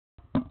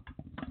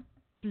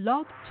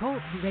Blog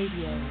Talk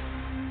Radio.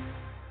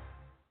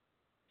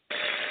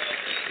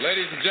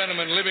 Ladies and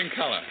gentlemen, living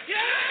color.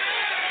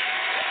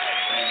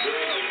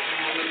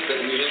 That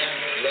we have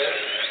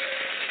left,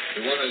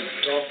 we want to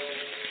talk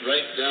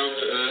right down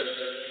to earth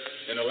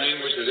in a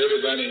language that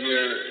everybody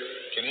here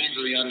can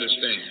easily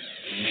understand.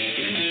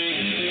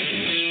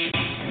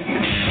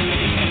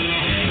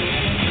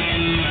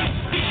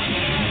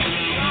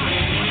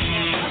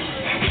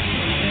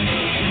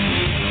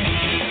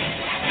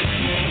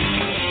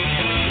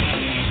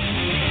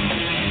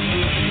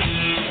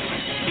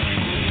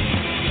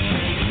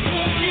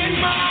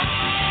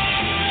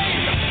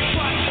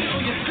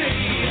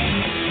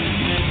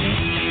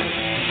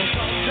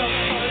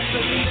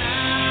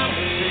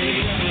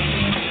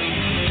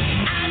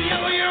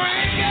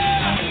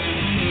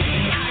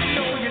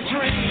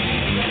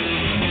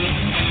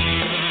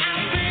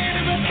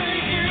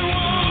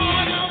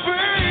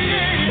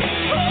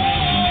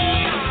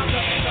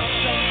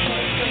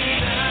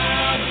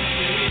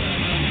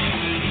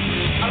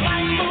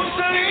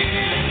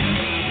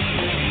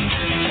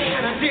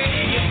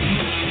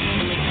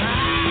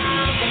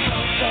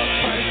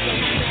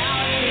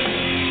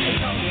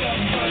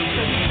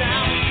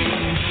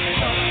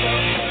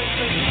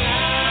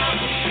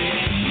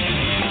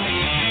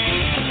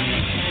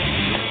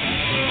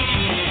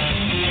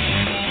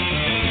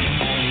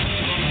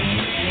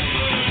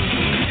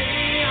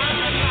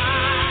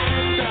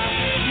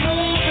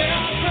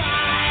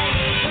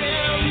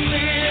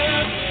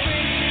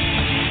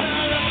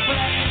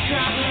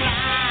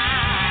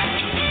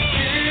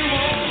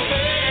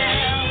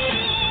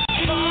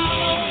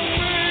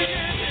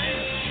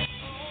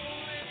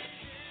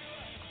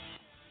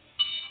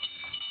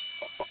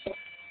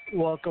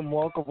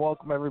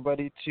 Welcome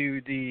everybody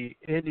to the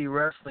INDY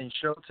Wrestling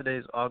Show. Today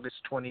is August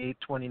 28,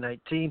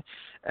 2019.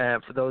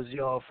 And for those of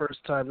y'all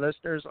first-time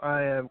listeners,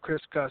 I am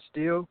Chris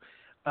Castillo,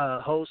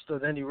 host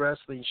of the INDY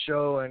Wrestling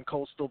Show and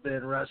Coastal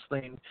Bend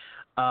Wrestling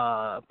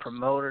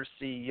promoter,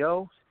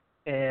 CEO.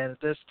 And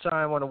at this time,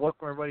 I want to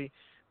welcome everybody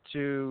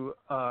to,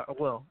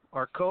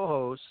 our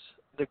co-host,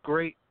 the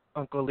great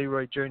Uncle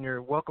Leroy Jr.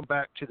 Welcome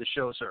back to the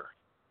show, sir.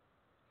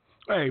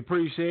 Hey,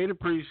 appreciate it.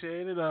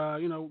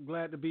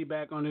 Glad to be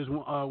back on this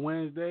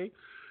Wednesday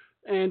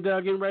and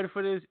getting ready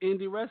for this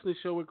INDY Wrestling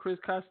Show with Chris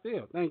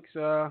Castillo. Thanks.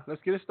 Let's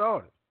get it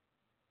started.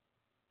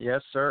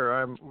 Yes, sir.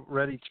 I'm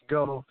ready to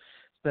go.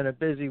 It's been a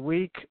busy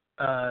week.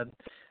 Want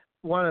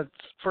to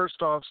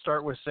first off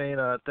start with saying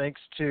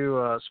thanks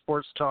to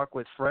Sports Talk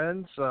with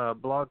Friends,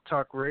 Blog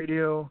Talk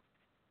Radio,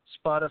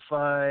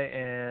 Spotify,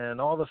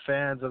 and all the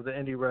fans of the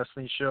INDY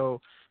Wrestling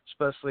Show,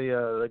 especially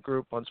the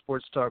group on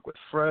Sports Talk with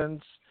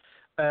Friends.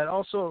 And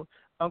also,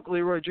 Uncle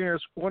Leroy Jr., I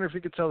wonder if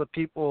you could tell the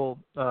people,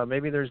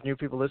 maybe there's new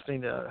people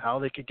listening, how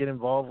they could get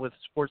involved with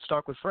Sports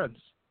Talk with Friends.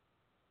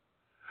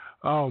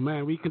 Oh,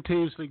 man, we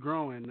continuously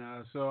growing.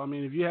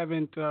 If you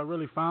haven't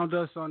really found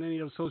us on any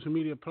of the social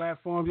media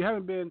platforms, you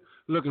haven't been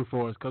looking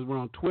for us because we're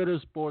on Twitter,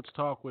 Sports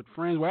Talk with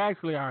Friends.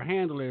 Our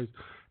handle is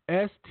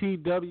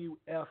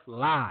STWF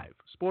Live,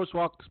 Sports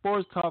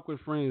Talk with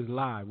Friends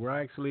Live. We're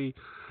actually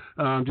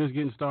just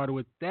getting started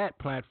with that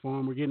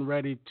platform. We're getting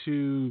ready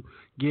to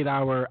get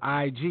our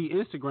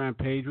Instagram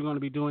page. We're going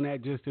to be doing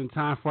that just in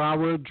time for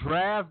our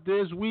draft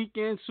this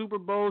weekend, Super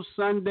Bowl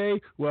Sunday.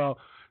 Well,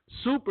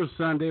 Super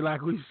Sunday,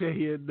 like we say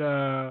in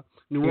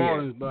New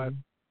Orleans, but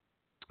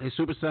it's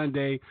Super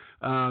Sunday,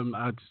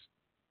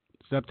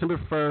 September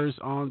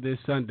 1st on this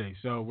Sunday.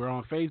 So we're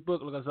on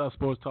Facebook. Look us up,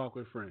 Sports Talk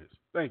with Friends.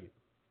 Thank you.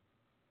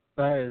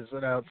 That is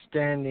an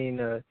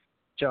outstanding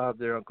job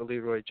there, Uncle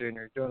Leroy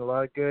Jr. Doing a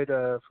lot of good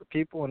for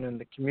people and in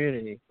the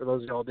community, for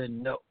those of y'all who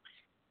didn't know.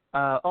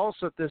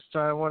 Also at this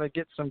time, I want to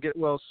get some get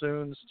well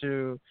soons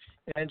to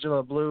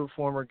Angela Blue,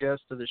 former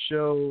guest of the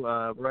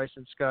show,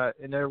 Bryson Scott,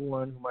 and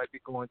everyone who might be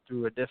going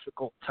through a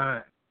difficult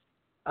time.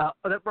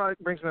 That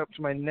brings me up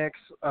to my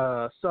next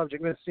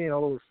subject. I've been seeing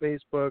all over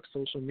Facebook,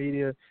 social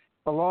media,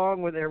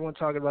 along with everyone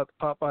talking about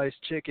the Popeyes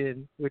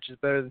chicken, which is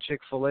better than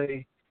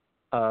Chick-fil-A.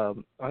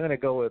 I'm going to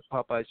go with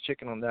Popeye's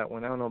chicken on that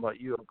one. I don't know about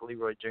you, Uncle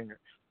Leroy Jr.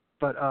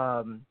 But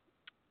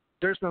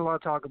there's been a lot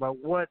of talk about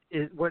what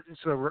is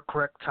the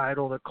correct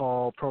title to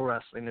call pro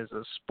wrestling. Is it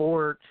a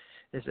sport?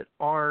 Is it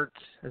art?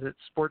 Is it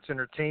sports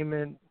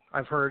entertainment?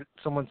 I've heard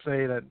someone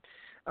say that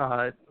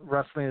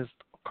wrestling is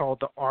called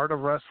the art of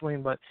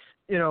wrestling. But,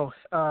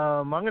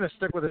 I'm going to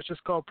stick with it. It's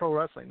just called pro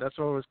wrestling. That's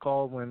what it was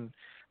called when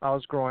I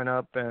was growing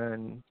up,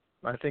 and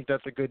I think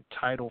that's a good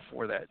title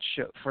for that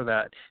show.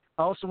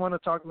 I also want to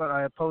talk about,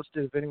 I have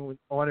posted, if anyone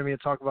wanted me to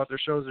talk about their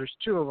shows, there's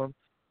two of them.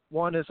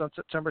 One is on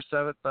September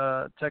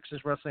 7th, Texas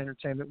Wrestling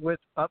Entertainment with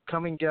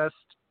upcoming guest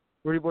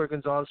Rudy Boy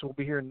Gonzalez, who will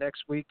be here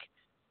next week.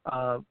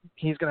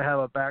 He's going to have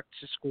a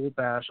back-to-school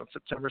bash on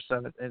September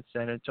 7th in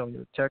San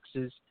Antonio,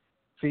 Texas,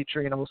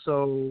 featuring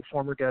also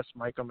former guest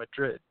Micah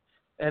Madrid.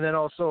 And then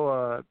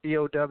also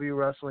BOW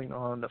Wrestling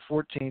on the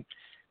 14th,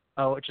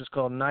 which is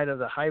called Night of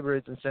the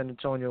Hybrids in San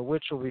Antonio,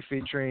 which will be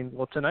featuring,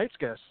 tonight's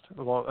guest,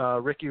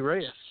 Ricky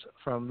Reyes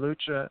from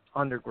Lucha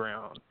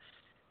Underground.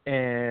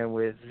 And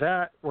with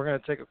that, we're going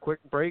to take a quick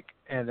break,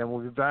 and then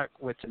we'll be back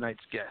with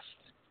tonight's guest.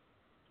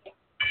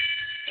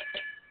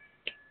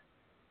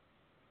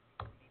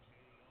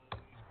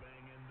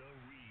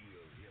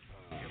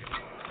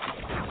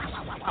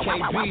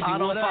 I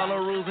don't follow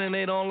rules and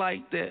they don't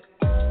like that.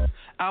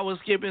 I was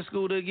skipping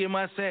school to get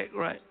my sack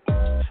right.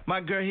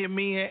 My girl hit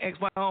me and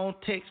asked my own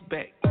text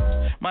back.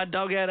 My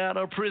dog got out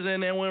of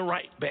prison and went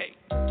right back.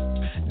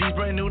 These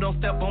brand new don't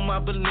step on my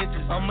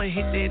Balenciagas. I'ma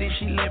hit that if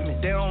she let me.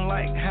 They don't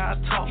like how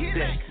I talk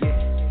that.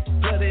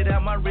 Yeah. Flooded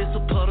out my wrist, a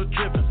puddle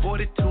dripping.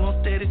 42,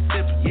 I'm steady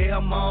sipping. Yeah,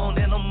 I'm on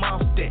and I'm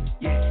off that.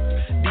 Yeah.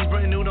 These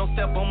brand new don't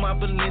step on my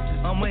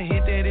Balenciagas. I'ma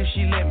hit that if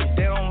she let me.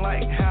 They don't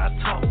like how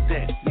I talk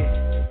that. Yeah.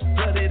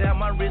 Flooded out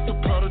my wrist, a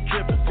puddle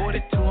dripping.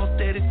 42, I'm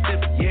steady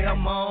sipping. Yeah,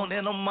 I'm on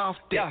and I'm off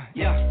that.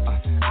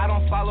 I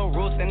don't follow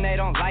rules and they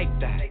don't like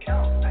that.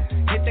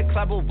 Hit the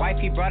club with wife,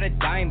 he brought a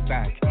dime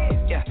back.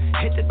 Yeah,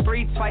 hit the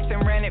 3 twice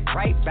and ran it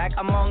right back.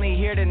 I'm only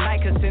here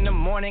tonight cause in the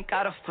morning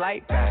got a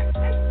flight back.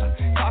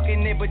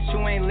 Talking it but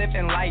you ain't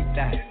living like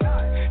that.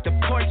 The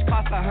porch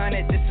cost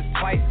 100, this is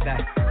twice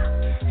that.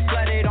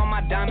 Flooded on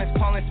my diamonds,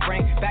 Poland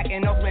Spring. Back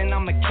in Oakland,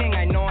 I'm a king.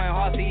 I know in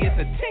Halsey is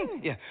a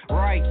ting. Yeah,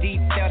 right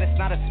detail, that's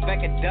not a speck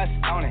of dust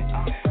on it.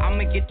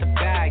 I'ma get the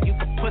bag, you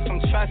can put some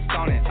trust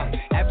on it.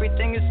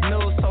 Everything is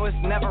new, so it's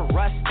never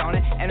rust on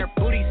it. And her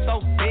booty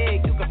so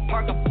big, you can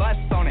park a bus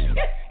on it.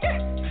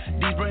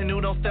 These brand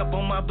new don't step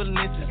on my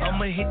Balenciagas.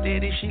 I'ma hit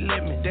that if she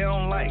let me. They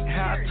don't like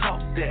how I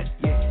talk that.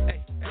 Yeah.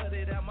 Hey, cut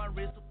it out my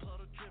wrist, a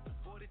puddle dripping.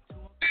 42.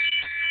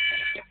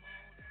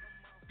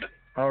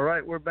 All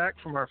right, we're back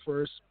from our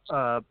first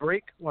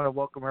break. I want to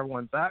welcome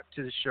everyone back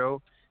to the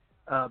show.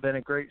 Been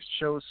a great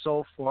show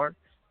so far.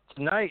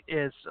 Tonight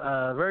is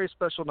a very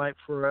special night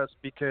for us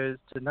because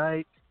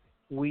tonight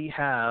we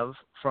have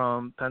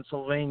from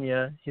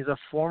Pennsylvania. He's a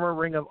former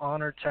Ring of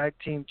Honor Tag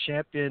Team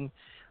Champion,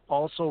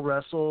 also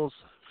wrestles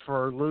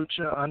for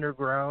Lucha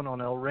Underground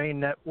on El Rey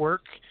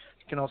Network.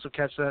 You can also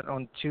catch that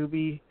on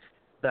Tubi,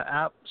 the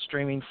app,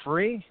 streaming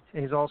free.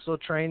 He's also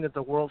trained at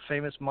the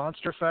world-famous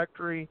Monster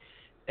Factory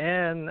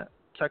and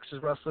Texas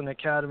Wrestling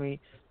Academy.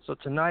 So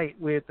tonight,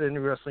 we at the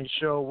Indie Wrestling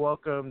Show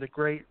welcome the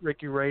great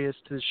Ricky Reyes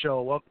to the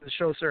show. Welcome to the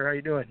show, sir. How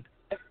you doing?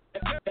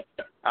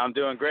 I'm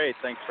doing great.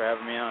 Thanks for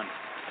having me on.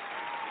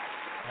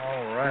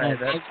 All right.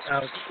 That's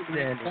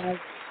outstanding.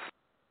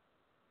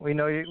 We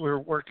know we're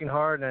working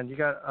hard, and you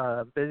got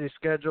a busy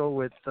schedule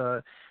with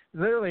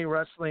literally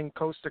wrestling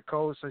coast to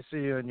coast. I see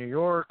you in New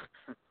York.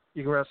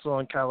 You can wrestle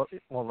in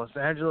Los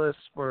Angeles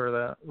for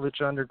the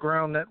Lucha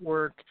Underground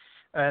Network,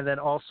 and then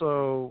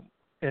also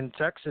in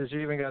Texas.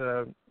 You even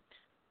got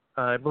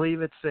I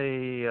believe it's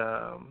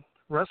a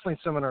wrestling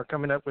seminar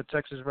coming up with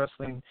Texas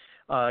Wrestling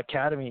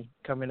Academy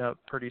coming up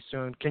pretty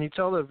soon. Can you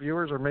tell the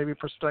viewers or maybe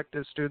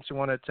prospective students who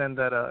want to attend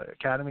that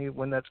academy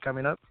when that's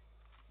coming up?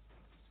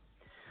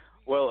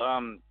 Well,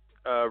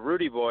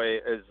 Rudy Boy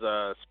is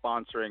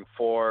sponsoring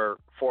four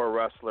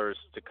wrestlers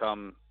to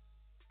come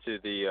to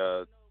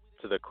the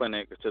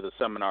clinic, to the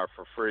seminar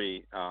for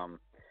free.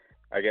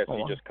 I guess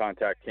you just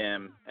contact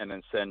him and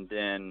then send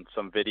in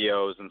some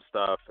videos and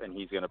stuff, and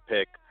he's going to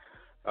pick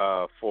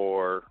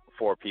for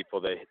 4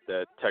 people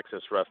that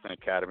Texas Wrestling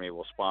Academy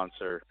will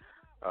sponsor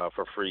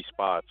for free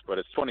spots. But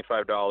it's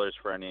 $25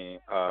 for any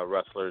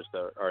wrestlers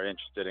that are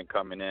interested in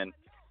coming in.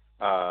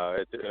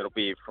 It'll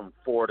be from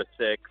 4 to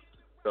 6,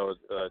 so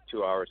a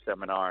 2-hour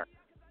seminar.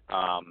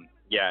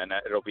 And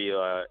it'll be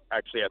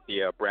actually at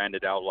the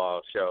Branded Outlaw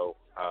show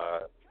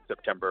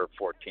September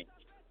 14th.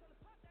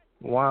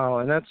 Wow,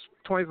 and that's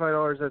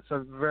 $25. That's a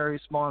very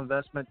small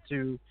investment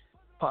to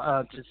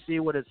see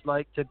what it's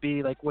like to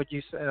be like what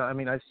you said. I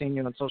mean, I've seen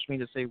you on social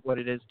media say what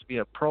it is to be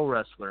a pro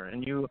wrestler,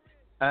 and you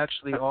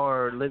actually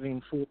are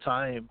living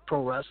full-time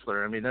pro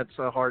wrestler. I mean, that's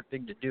a hard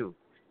thing to do.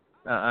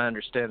 I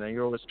understand that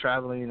you're always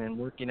traveling and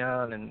working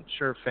out, and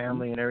sure,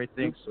 family and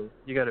everything. So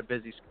you got a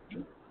busy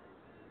schedule.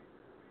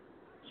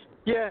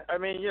 Yeah, I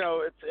mean,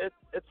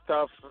 it's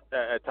tough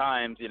at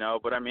times,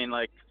 but I mean,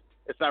 like,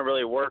 it's not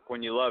really work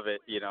when you love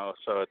it,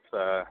 So it's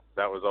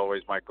that was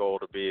always my goal,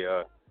 to be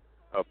a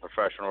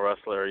professional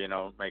wrestler,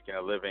 making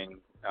a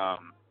living.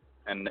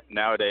 And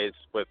nowadays,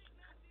 with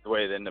the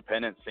way the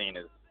independent scene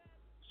is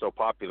so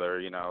popular,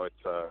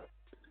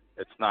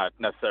 it's not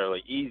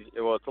necessarily easy.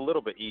 Well, it's a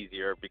little bit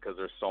easier because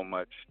there's so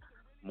much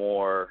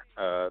more.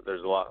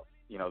 There's a lot.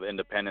 The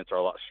independents are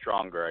a lot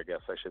stronger, I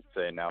guess I should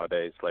say,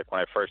 nowadays. Like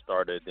when I first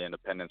started, the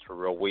independents were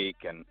real weak,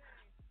 and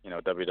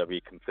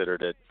WWE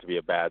considered it to be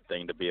a bad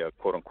thing to be a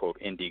quote unquote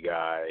indie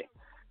guy.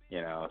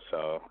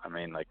 So I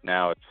mean, like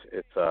now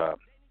it's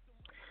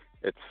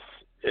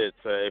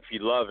if you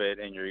love it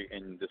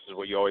and this is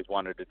what you always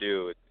wanted to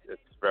do,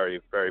 it's very,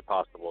 very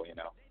possible.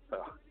 So.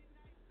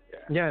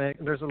 Yeah,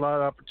 there's a lot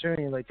of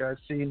opportunity. Like I've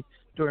seen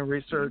doing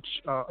research.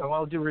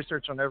 I'll do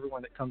research on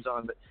everyone that comes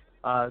on, but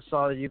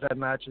saw that you've had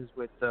matches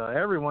with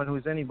everyone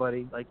who's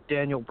anybody, like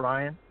Daniel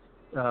Bryan,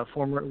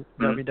 former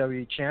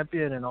WWE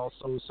champion, and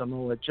also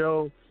Samoa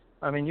Joe.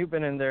 I mean, you've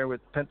been in there with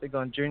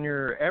Pentagon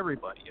Jr.,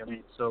 everybody. I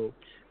mean, so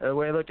the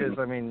way I look at it is,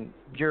 I mean,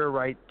 you're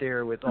right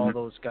there with all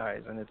those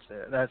guys, and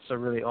that's a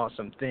really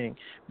awesome thing.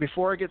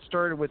 Before I get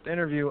started with the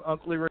interview,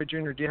 Uncle Leroy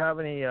Jr., do you have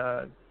any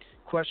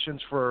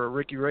questions for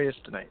Ricky Reyes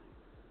tonight?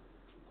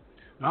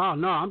 Oh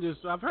no,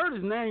 I've heard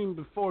his name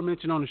before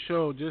mentioned on the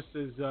show, just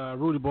as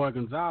Rudy Boy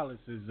Gonzalez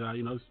is.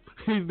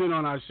 He's been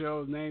on our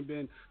show. His name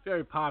been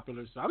very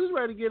popular. So I'm just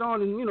ready to get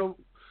on and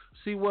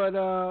see what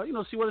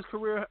see what his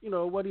career,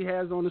 what he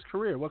has on his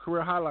career, what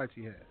career highlights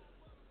he has.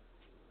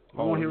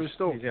 I want to hear his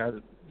story.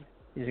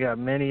 He's got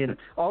many, and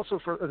also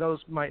for those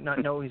who might not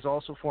know, he's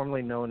also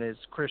formerly known as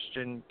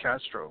Christian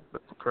Castro,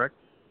 correct?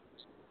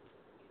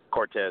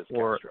 Cortez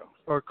Castro.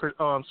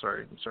 I'm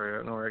sorry. I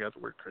don't know where I got the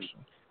word Christian.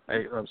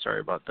 I'm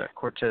sorry about that.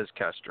 Cortez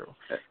Castro.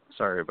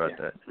 Sorry about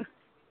that.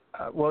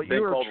 Well,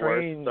 you were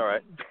trained.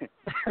 Words.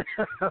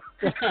 All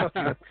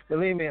right.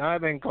 Believe me,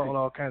 I've been called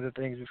all kinds of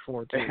things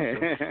before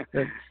too.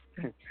 So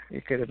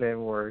it could have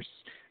been worse.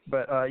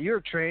 But you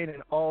were trained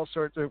in all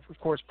sorts of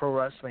course, pro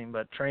wrestling,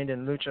 but trained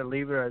in Lucha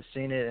Libre. I've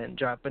seen it, in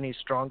Japanese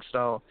strong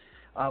style.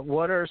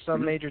 What are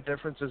some major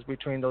differences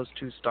between those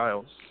two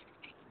styles?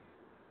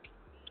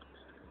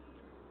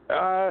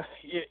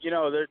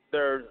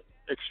 They're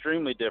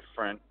extremely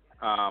different.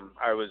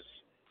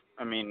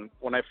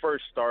 When I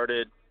first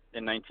started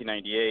in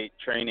 1998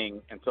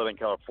 training in Southern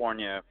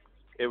California,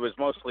 it was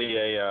mostly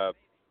a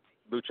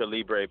Lucha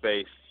Libre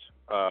based,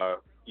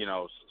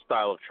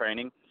 style of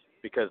training,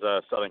 because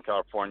Southern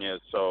California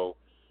is so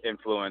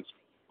influenced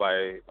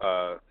by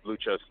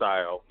Lucha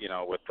style,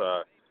 with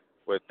the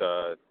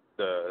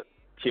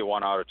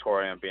Tijuana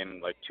Auditorium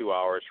being like 2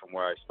 hours from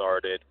where I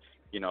started,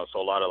 so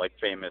a lot of like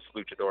famous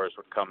luchadors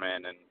would come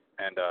in and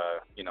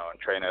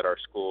train at our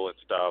school and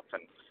stuff.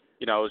 And,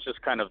 it was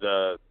just kind of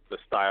the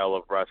style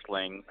of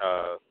wrestling.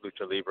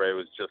 Lucha Libre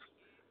was just,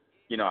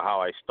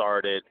 how I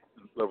started,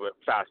 a little bit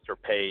faster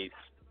pace,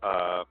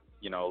 a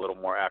little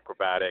more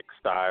acrobatic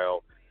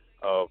style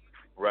of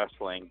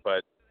wrestling.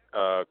 But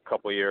a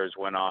couple years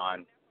went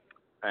on,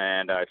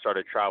 and I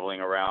started traveling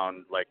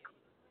around like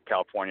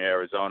California,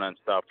 Arizona and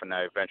stuff, and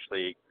I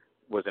eventually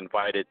was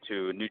invited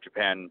to New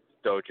Japan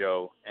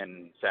Dojo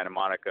in Santa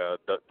Monica,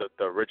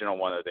 the original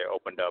one that they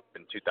opened up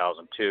in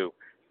 2002.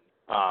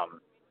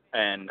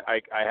 And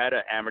I had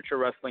an amateur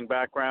wrestling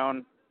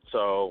background,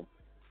 so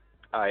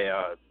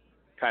I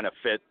kind of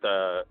fit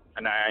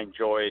and I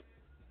enjoyed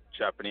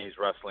Japanese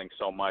wrestling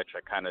so much,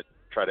 I kind of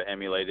try to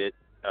emulate it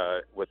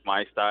with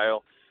my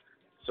style.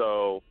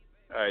 So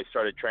I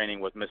started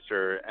training with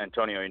Mr.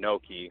 Antonio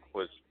Inoki,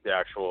 was the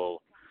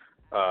actual,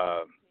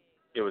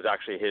 it was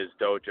actually his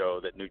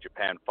dojo that New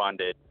Japan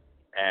funded,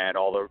 and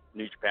all the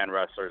New Japan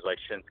wrestlers like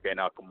Shinsuke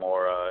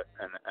Nakamura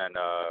and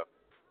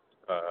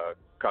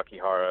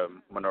Kakihara,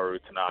 Minoru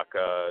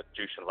Tanaka,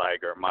 Jushin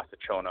Liger, Masa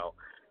Chono,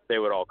 they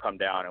would all come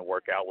down and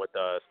work out with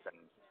us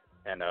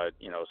and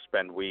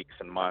spend weeks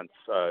and months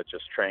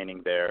just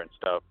training there and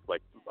stuff,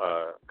 like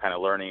kind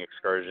of learning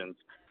excursions.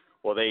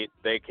 Well,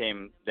 they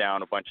came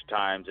down a bunch of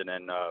times, and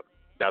then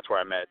that's where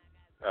I met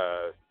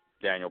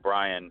Daniel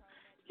Bryan.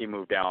 He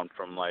moved down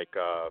from I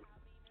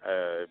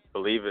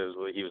believe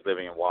he was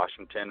living in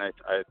Washington,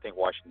 I think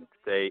Washington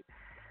State.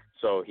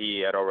 So he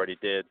had already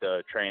did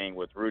the training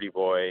with Rudy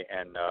Boy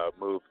and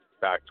moved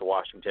back to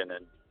Washington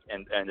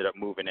and ended up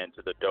moving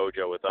into the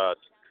dojo with us,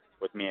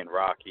 with me and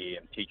Rocky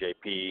and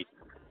TJP.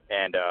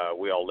 And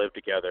we all lived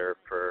together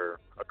for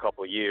a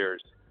couple of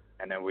years.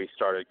 And then we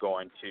started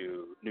going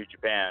to New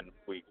Japan.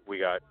 We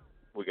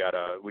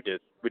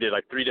did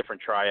like 3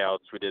 different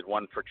tryouts. We did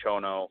one for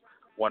Chono,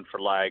 one for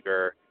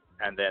Liger,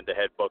 and then the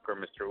head booker,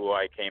 Mr.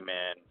 Uai, came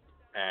in,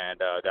 and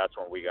that's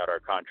when we got our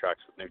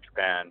contracts with New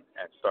Japan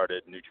and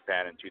started New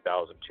Japan in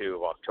 2002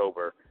 of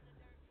October.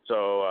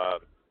 So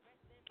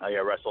I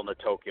wrestled in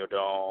the Tokyo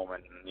Dome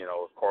and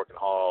Cork and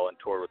Hall, and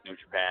toured with New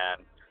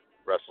Japan.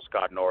 Wrestled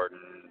Scott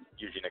Norton,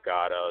 Yuji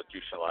Nagata,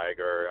 Jushin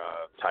Liger,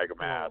 Tiger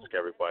Mask,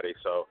 everybody.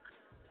 So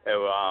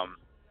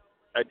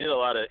I did a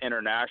lot of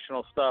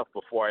international stuff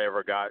before I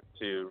ever got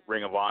to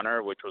Ring of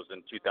Honor, which was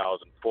in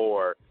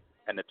 2004.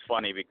 And it's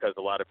funny because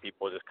a lot of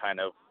people just kind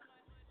of,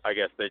 I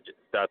guess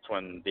that's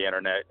when the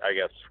internet, I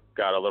guess,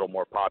 got a little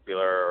more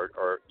popular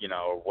or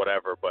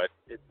whatever. But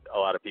a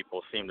lot of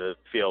people seem to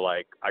feel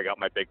like I got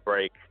my big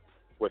break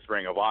with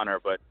Ring of Honor.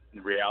 But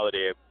in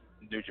reality,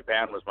 New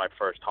Japan was my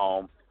first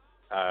home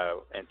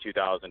in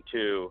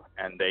 2002.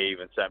 And they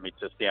even sent me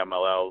to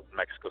CMLL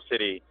Mexico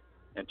City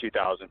in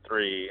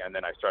 2003. And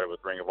then I started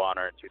with Ring of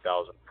Honor in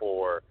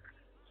 2004.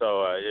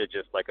 So it's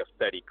just like a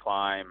steady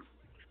climb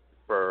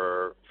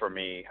for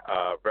me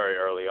very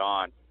early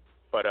on.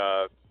 But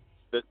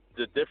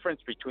the difference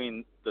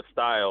between the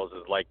styles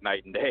is like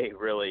night and day,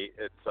 really.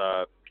 It's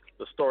the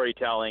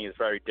storytelling is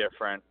very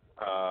different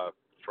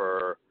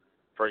for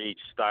each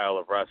style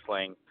of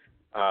wrestling,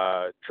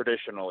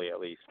 traditionally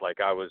at least. Like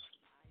I was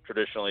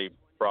traditionally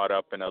brought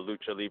up in a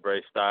Lucha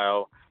Libre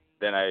style.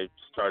 Then I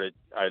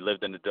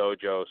lived in the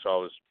dojo, so I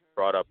was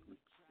brought up,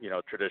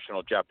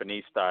 traditional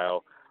Japanese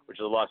style, which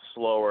is a lot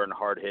slower and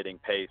hard-hitting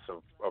pace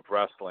of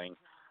wrestling.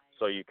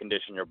 So you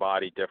condition your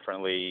body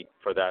differently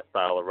for that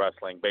style of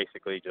wrestling,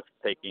 basically just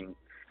taking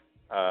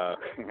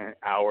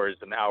hours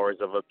and hours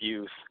of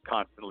abuse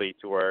constantly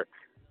to where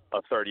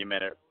a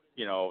 30-minute,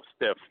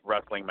 stiff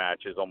wrestling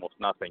match is almost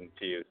nothing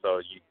to you. So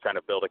you kind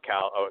of build a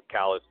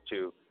callus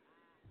to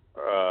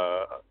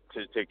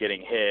to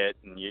getting hit,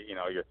 and you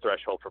know your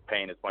threshold for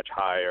pain is much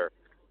higher.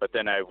 But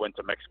then I went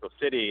to Mexico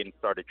City and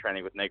started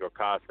training with Negro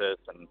Casas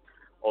and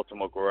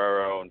Ultimo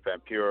Guerrero and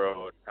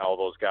Vampiro and all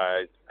those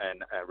guys,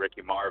 and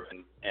Ricky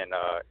Marvin and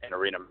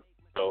Arena.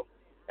 So,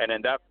 and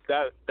then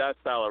that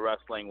style of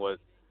wrestling was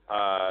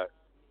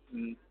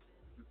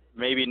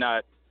maybe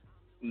not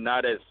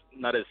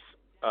as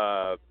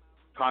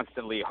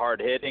constantly hard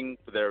hitting.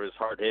 There was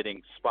hard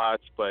hitting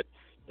spots, but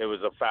it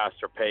was a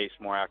faster pace,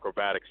 more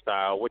acrobatic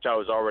style, which I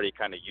was already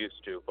kind of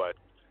used to. But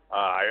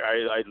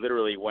I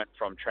literally went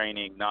from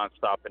training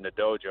nonstop in the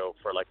dojo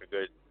for like a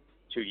good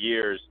 2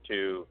 years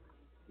to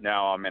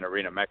now I'm in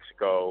Arena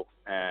Mexico,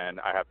 and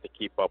I have to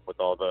keep up with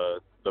all the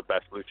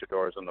best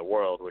luchadors in the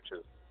world, which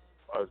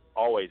has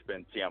always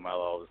been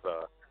CMLL's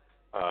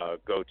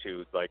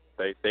go-to. Like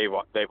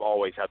they've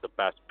always had the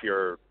best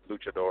pure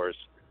luchadors,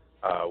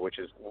 which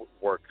is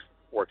works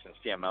in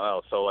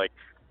CMLL. So like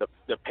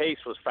the pace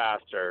was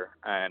faster,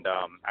 and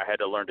I had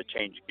to learn to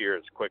change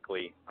gears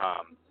quickly.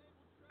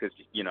 Because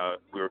you know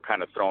we were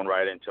kind of thrown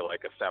right into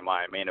like a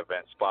semi-main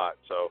event spot,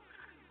 so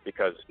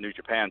because New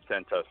Japan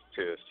sent us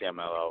to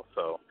CMLL,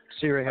 so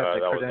that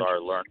was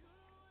our learn.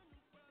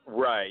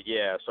 Right,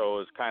 yeah. So it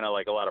was kind of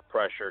like a lot of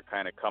pressure,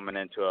 kind of coming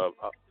into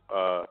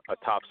a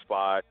top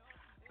spot.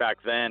 Back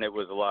then, it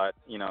was a lot.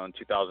 You know, in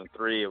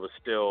 2003, it was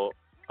still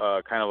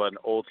kind of an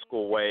old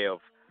school way of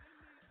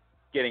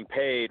getting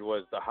paid.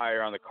 Was the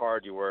higher on the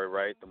card you were,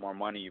 right, the more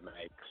money you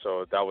make.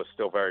 So that was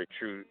still very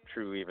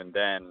true even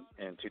then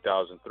in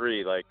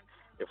 2003. Like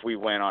if we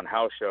went on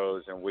house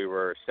shows and we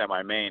were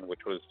semi-main,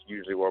 which was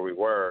usually where we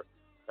were,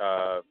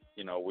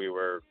 you know, we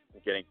were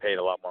getting paid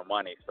a lot more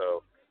money.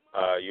 So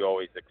you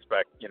always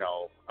expect, you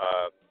know,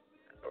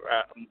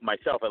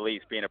 myself at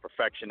least being a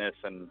perfectionist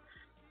and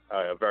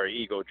very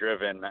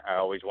ego-driven, I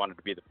always wanted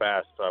to be the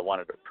best. So I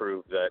wanted to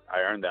prove that I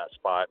earned that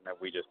spot, and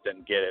that we just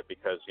didn't get it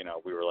because, you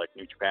know, we were like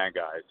New Japan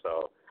guys.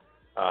 So,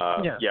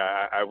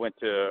 I went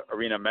to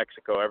Arena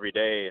Mexico every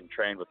day and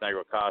trained with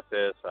Negro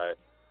Casas.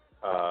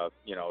 I,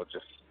 you know,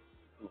 just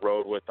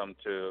rode with him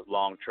to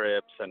long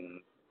trips,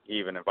 and he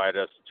even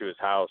invited us to his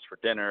house for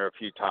dinner a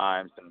few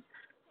times. And,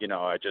 you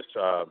know, I just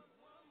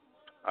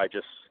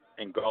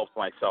engulfed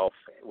myself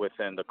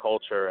within the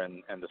culture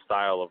and the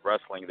style of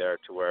wrestling there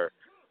to where,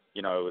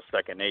 you know, it was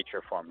second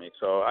nature for me.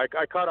 So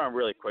I caught on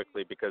really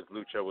quickly because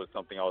lucha was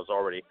something I was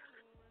already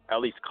at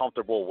least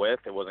comfortable with.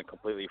 It wasn't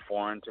completely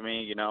foreign to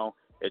me, you know.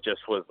 It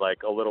just was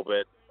like a little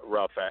bit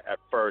rough at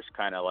first,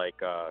 kind of like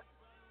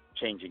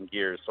changing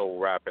gears so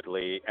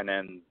rapidly. And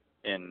then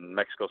in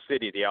Mexico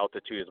City, the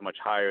altitude is much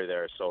higher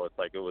there, so it's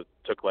like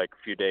took like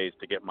a few days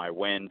to get my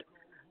wind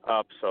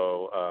up.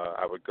 So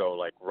I would go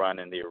like run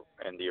in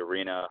the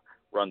arena,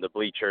 run the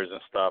bleachers and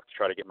stuff to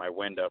try to get my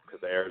wind up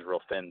because the air is real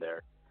thin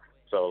there.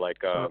 So like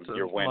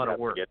your wind has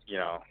to get, you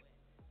know,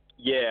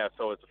 yeah.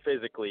 So it's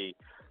physically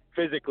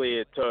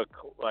it took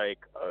like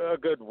a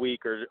good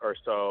week or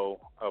so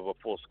of a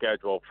full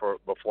schedule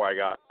before I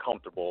got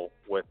comfortable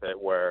with it,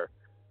 where,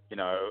 you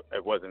know,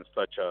 it wasn't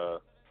such a,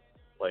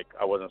 like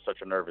I wasn't such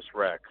a nervous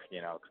wreck, you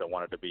know, because I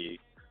wanted to be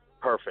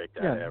perfect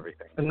at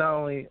everything. And not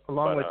only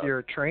along with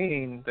your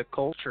training, the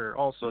culture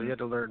also, you had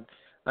to learn.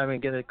 I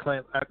mean, get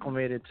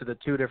acclimated to the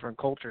two different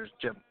cultures.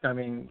 I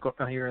mean,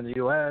 here in the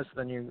U.S.,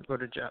 then you go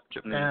to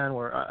Japan,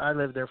 where I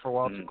lived there for a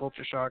while, it's a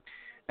culture shock,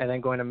 and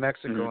then going to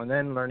Mexico, and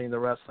then learning the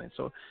wrestling.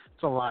 So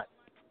it's a lot,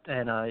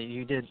 and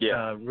you did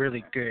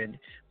really good.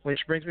 Which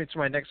brings me to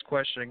my next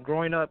question.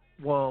 Growing up,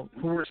 who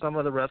were some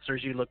of the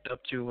wrestlers you looked up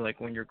to, like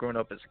when you're growing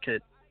up as a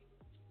kid?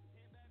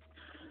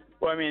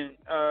 Well, I mean,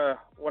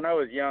 when I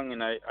was young,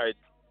 and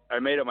I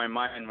made up my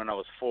mind when I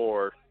was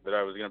 4 that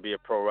I was going to be a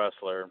pro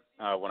wrestler.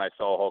 When I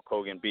saw Hulk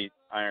Hogan beat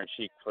Iron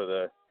Sheik for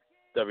the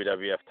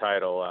WWF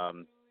title,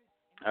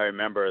 I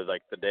remember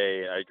like the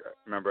day. I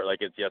remember it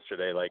like it's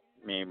yesterday. Like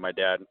me and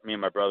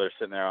my brother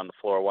sitting there on the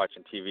floor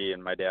watching TV,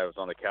 and my dad was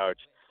on the couch,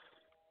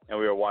 and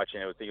we were watching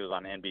it. I think it was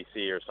on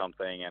NBC or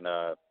something, and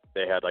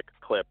they had like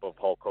a clip of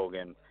Hulk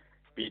Hogan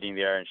beating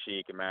the Iron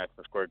Sheik in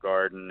Madison Square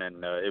Garden,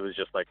 and it was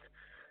just like,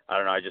 I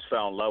don't know, I just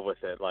fell in love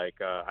with it. Like,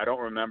 I don't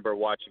remember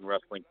watching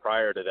wrestling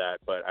prior to that,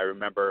 but I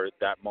remember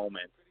that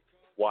moment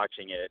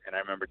watching it, and I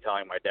remember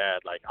telling my dad,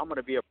 like, I'm going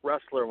to be a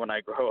wrestler when I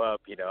grow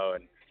up, you know,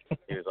 and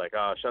he was like,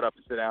 oh, shut up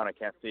and sit down, I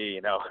can't see,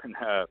 you know, and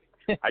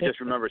I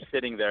just remember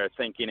sitting there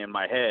thinking in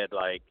my head,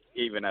 like,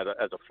 even as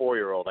a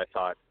 4-year-old, I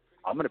thought,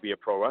 I'm going to be a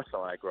pro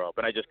wrestler when I grow up,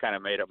 and I just kind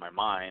of made up my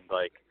mind,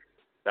 like,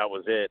 that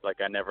was it. Like,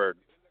 I never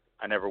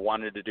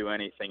wanted to do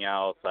anything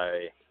else.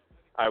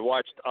 I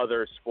watched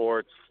other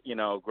sports, you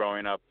know,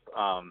 growing up,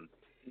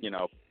 you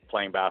know,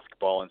 playing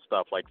basketball and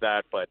stuff like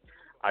that, but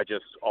I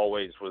just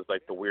always was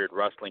like the weird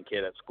wrestling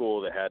kid at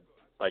school that had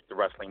like the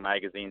wrestling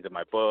magazines in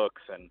my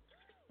books, and,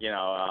 you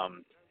know,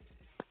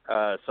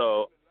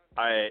 so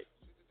I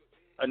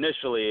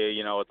initially,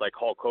 you know, it's like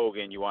Hulk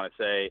Hogan, you want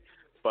to say,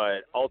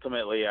 but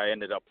ultimately I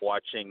ended up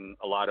watching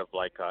a lot of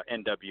like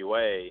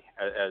NWA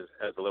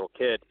as a little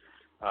kid,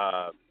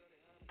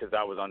 because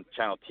that was on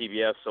channel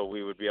TBS, so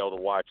we would be able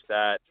to watch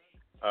that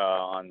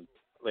on,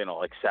 you know,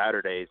 like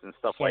Saturdays and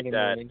stuff like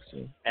that.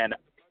 And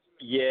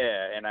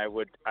Yeah, and I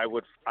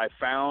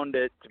found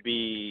it to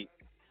be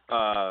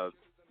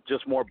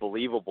just more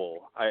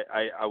believable.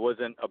 I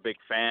wasn't a big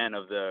fan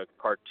of the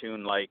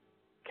cartoon-like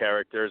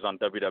characters on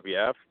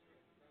WWF.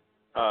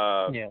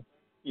 Yeah.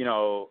 You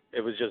know,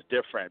 it was just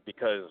different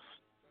because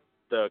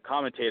the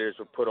commentators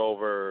would put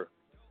over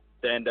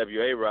the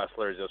NWA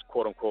wrestlers as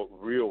quote-unquote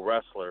real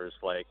wrestlers.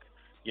 Like,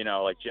 you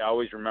know, like I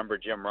always remember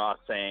Jim Ross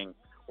saying,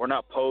 we're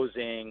not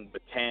posing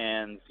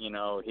batons, you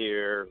know,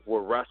 here,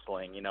 we're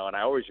wrestling, you know, and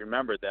I always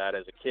remembered that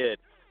as a kid.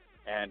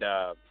 And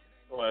a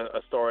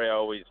story I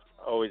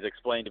always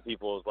explain to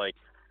people is like,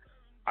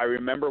 I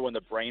remember when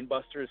the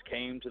Brainbusters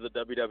came to the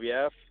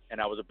WWF, and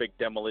I was a big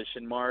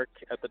Demolition Mark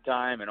at the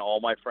time, and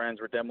all my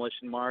friends were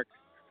Demolition Marks.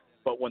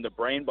 But when the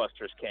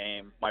Brainbusters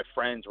came, my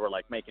friends were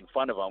like making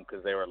fun of them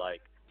because they were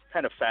like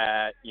kind of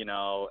fat, you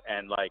know,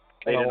 and like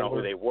they didn't know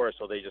who they were,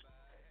 so they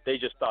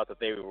just thought that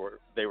they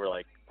were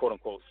like quote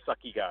unquote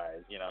sucky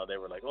guys, you know. They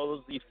were like,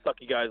 oh, these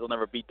sucky guys will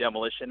never beat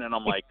Demolition, and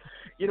I'm like,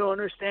 you don't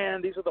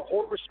understand, these are the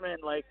Horsemen,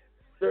 like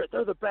they're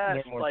the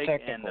best, like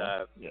technical.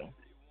 And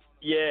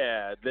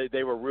yeah,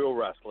 they were real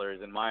wrestlers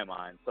in my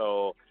mind.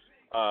 So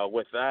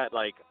with that,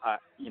 like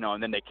you know,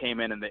 and then they came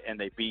in and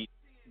they beat,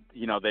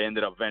 you know, they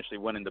ended up eventually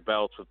winning the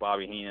belts with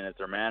Bobby Heenan as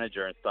their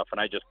manager and stuff.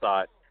 And I just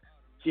thought,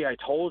 see, I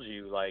told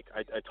you, like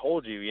I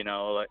told you, you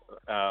know, like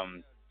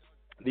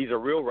these are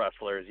real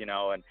wrestlers, you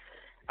know. And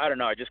I don't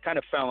know, I just kind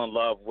of fell in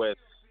love with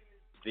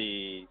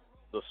the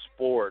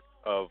sport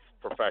of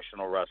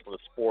professional wrestling,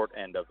 the sport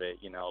end of it,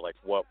 you know, like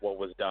what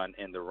was done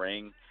in the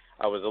ring.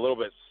 I was a little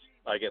bit,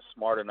 I guess,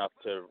 smart enough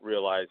to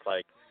realize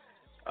like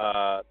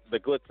the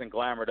glitz and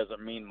glamour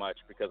doesn't mean much,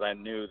 because I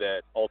knew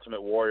that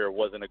Ultimate Warrior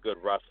wasn't a good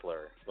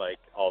wrestler. Like,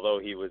 although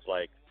he was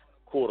like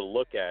cool to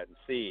look at and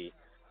see,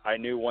 I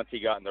knew once he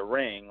got in the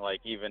ring, like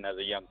even as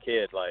a young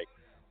kid, like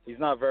he's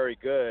not very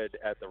good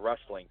at the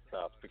wrestling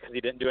stuff because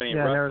he didn't do any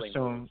wrestling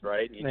moves,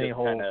 right? He just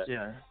kind of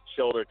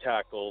shoulder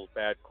tackles,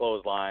 bad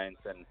clotheslines,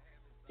 and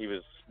he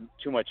was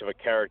too much of a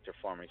character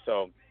for me.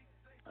 So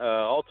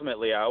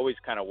ultimately, I always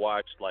kind of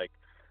watched like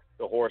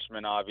the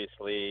Horsemen,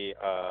 obviously,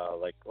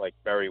 like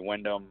Barry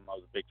Windham, I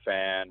was a big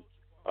fan.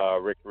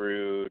 Rick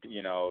Rude,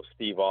 you know,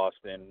 Steve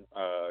Austin,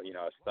 you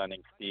know,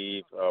 Stunning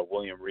Steve,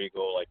 William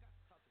Regal, like,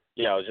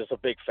 yeah, I was just a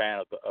big fan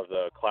of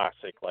the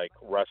classic like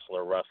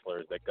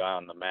wrestlers that got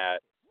on the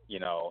mat, you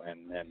know,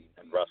 and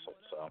wrestled.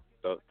 So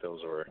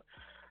those were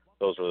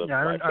the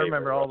I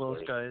remember all wrestlers.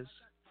 those guys.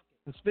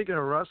 And speaking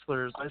of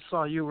wrestlers, I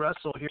saw you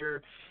wrestle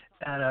here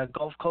at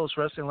Gulf Coast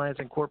Wrestling Alliance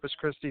in Corpus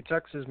Christi,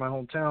 Texas, my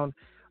hometown.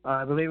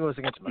 I believe it was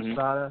against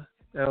Masada.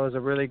 It was a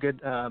really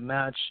good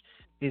match.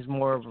 He's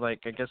more of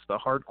like, I guess, the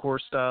hardcore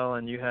style,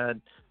 and you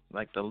had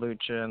like the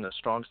lucha and the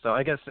strong style.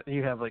 I guess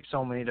you have like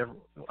so many different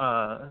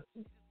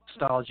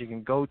styles you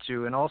can go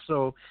to. And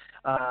also,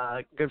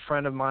 a good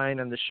friend of mine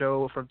on the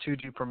show from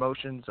 2G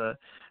Promotions,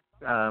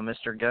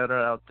 Mr.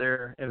 Guerra out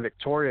there in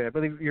Victoria. I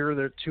believe you're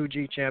the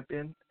 2G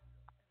champion.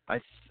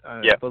 I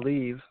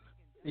believe.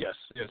 Yes,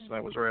 I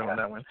was right on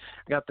that one.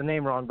 I got the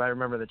name wrong, but I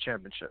remember the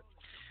championship.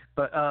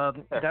 But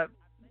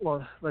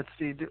well, let's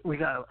see. We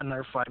got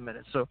another 5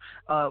 minutes. So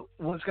I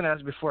was going to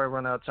ask before I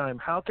run out of time,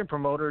 how can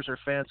promoters or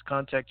fans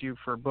contact you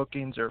for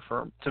bookings or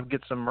to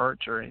get some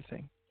merch or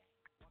anything?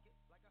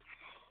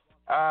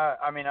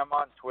 I mean, I'm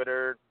on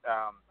Twitter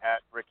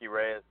at Ricky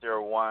Reyes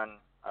 01.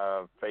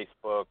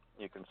 Facebook,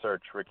 you can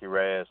search Ricky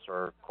Reyes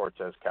or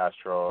Cortez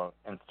Castro.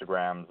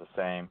 Instagram's the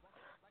same.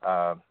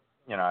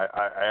 You know,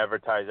 I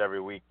advertise every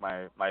week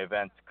my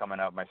events coming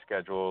up, my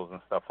schedules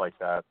and stuff like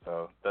that.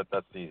 So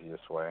that's the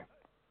easiest way.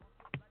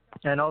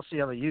 And also you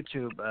have a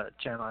YouTube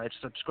channel. I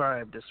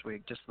subscribed this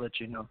week, just to let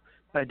you know.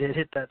 I did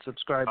hit that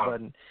subscribe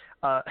button.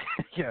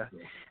 Yeah.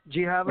 Do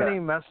you have any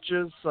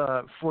messages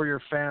for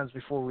your fans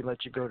before we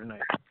let you go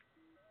tonight?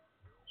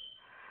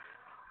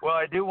 Well,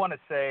 I do want to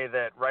say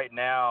that right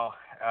now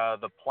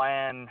the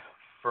plan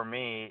for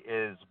me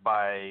is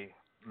by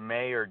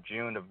May or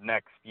June of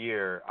next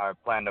year, I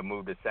plan to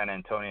move to San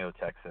Antonio,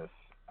 Texas.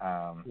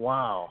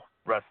 Wow.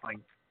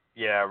 Wrestling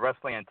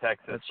in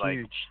Texas. That's like,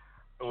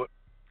 huge.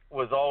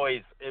 was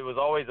always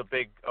a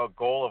big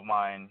goal of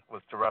mine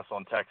was to wrestle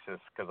in Texas,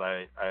 because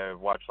I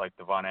watched like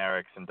the Von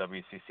Erichs and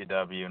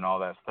WCCW and all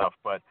that stuff.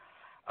 But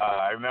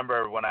I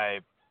remember when I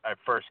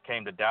first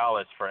came to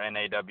Dallas for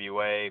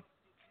NAWA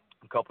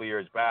a couple of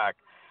years back,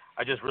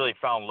 I just really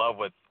fell in love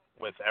with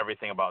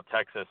everything about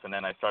Texas, and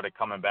then I started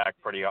coming back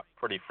pretty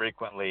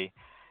frequently.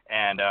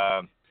 And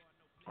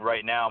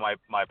right now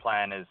my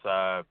plan is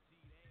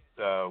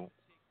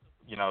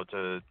you know,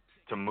 to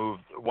move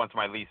once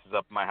my lease is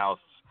up in my house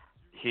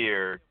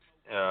here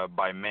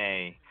by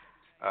May.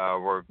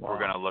 We're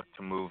gonna look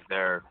to move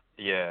there,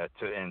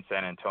 in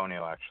San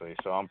Antonio actually.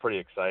 So I'm pretty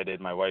excited.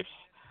 My wife's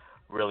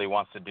really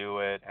wants to do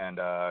it, and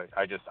I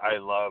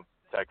love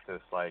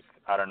Texas. Like,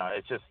 I don't know,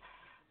 it's just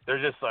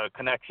there's just a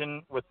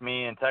connection with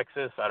me in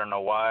Texas. I don't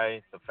know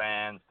why. The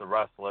fans, the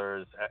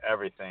wrestlers,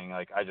 everything.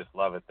 Like, I just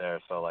love it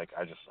there. So like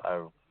I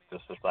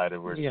just decided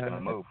we're just going to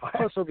move.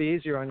 Plus, it'll be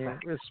easier on you.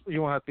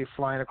 You won't have to be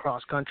flying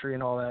across country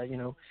and all that.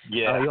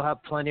 Yeah. You'll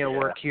have plenty of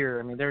work here.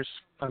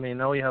 I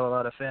know you have a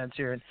lot of fans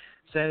here, and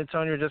San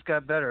Antonio just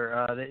got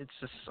better. It's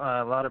just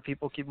a lot of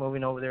people keep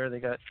moving over there. They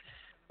got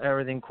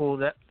everything cool.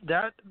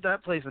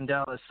 That place in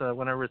Dallas,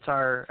 when I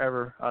retire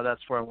ever,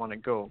 that's where I want to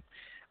go.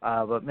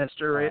 But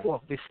Mr. Ray,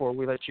 well, before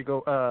we let you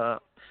go,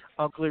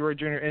 Uncle Leroy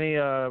Jr.,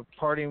 any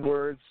parting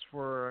words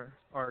for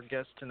our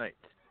guest tonight?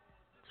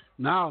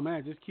 No,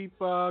 man, just keep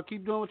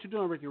doing what you're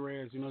doing, Ricky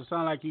Reyes. It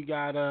sounds like you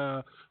got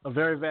a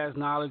very vast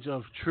knowledge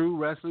of true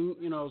wrestling,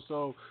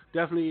 so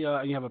definitely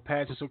you have a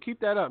passion. So keep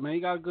that up, man.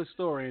 You got a good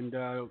story,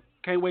 and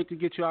can't wait to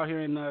get you out here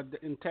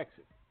in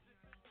Texas.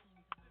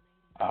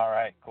 All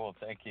right, cool.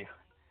 Thank you.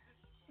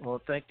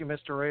 Well, thank you,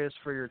 Mr. Reyes,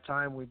 for your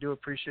time. We do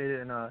appreciate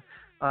it, and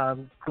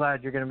I'm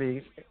glad you're going to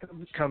be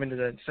coming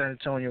to San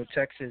Antonio,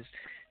 Texas.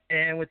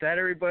 And with that,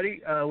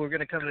 everybody, we're going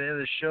to come to the end of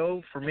the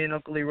show. For me and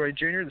Uncle Leroy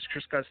Jr., this is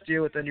Chris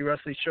Castillo with INDY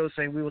Wrestling Show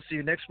saying we will see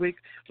you next week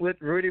with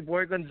Rudy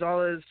Boy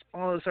Gonzalez,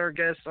 all as our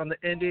guests on the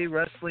INDY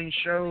Wrestling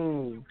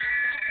Show.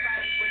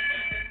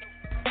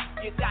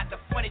 You got the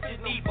funny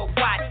Geneva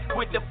watch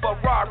with the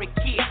Ferrari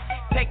kit.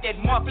 Take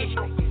that monkey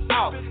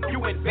off,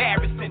 you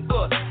embarrassing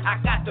us. I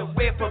got the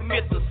red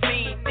permissive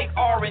scene, thick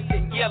orange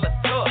and yellow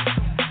stuff.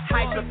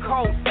 Hydro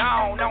coat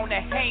down on the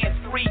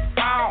hands-free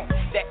phone.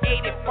 The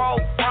 84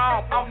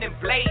 chrome on them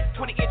blades,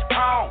 20-inch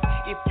chrome.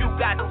 If you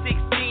got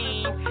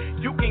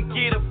 16, you can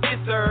get a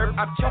Fizzerb.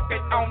 I'm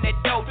choking on that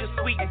Doja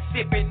sweet and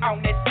sipping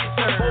on that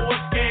scissor. Some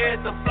boys scared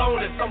to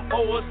flown it, some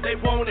boys they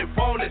want it.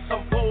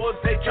 Some boys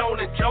they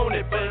joan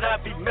it, but I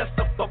be messed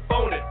up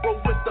on it. Bro,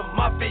 with the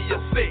mafia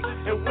sick,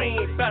 and we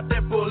ain't bout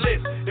that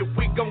bullets. If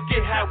we gon'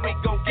 get high, we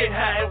gon'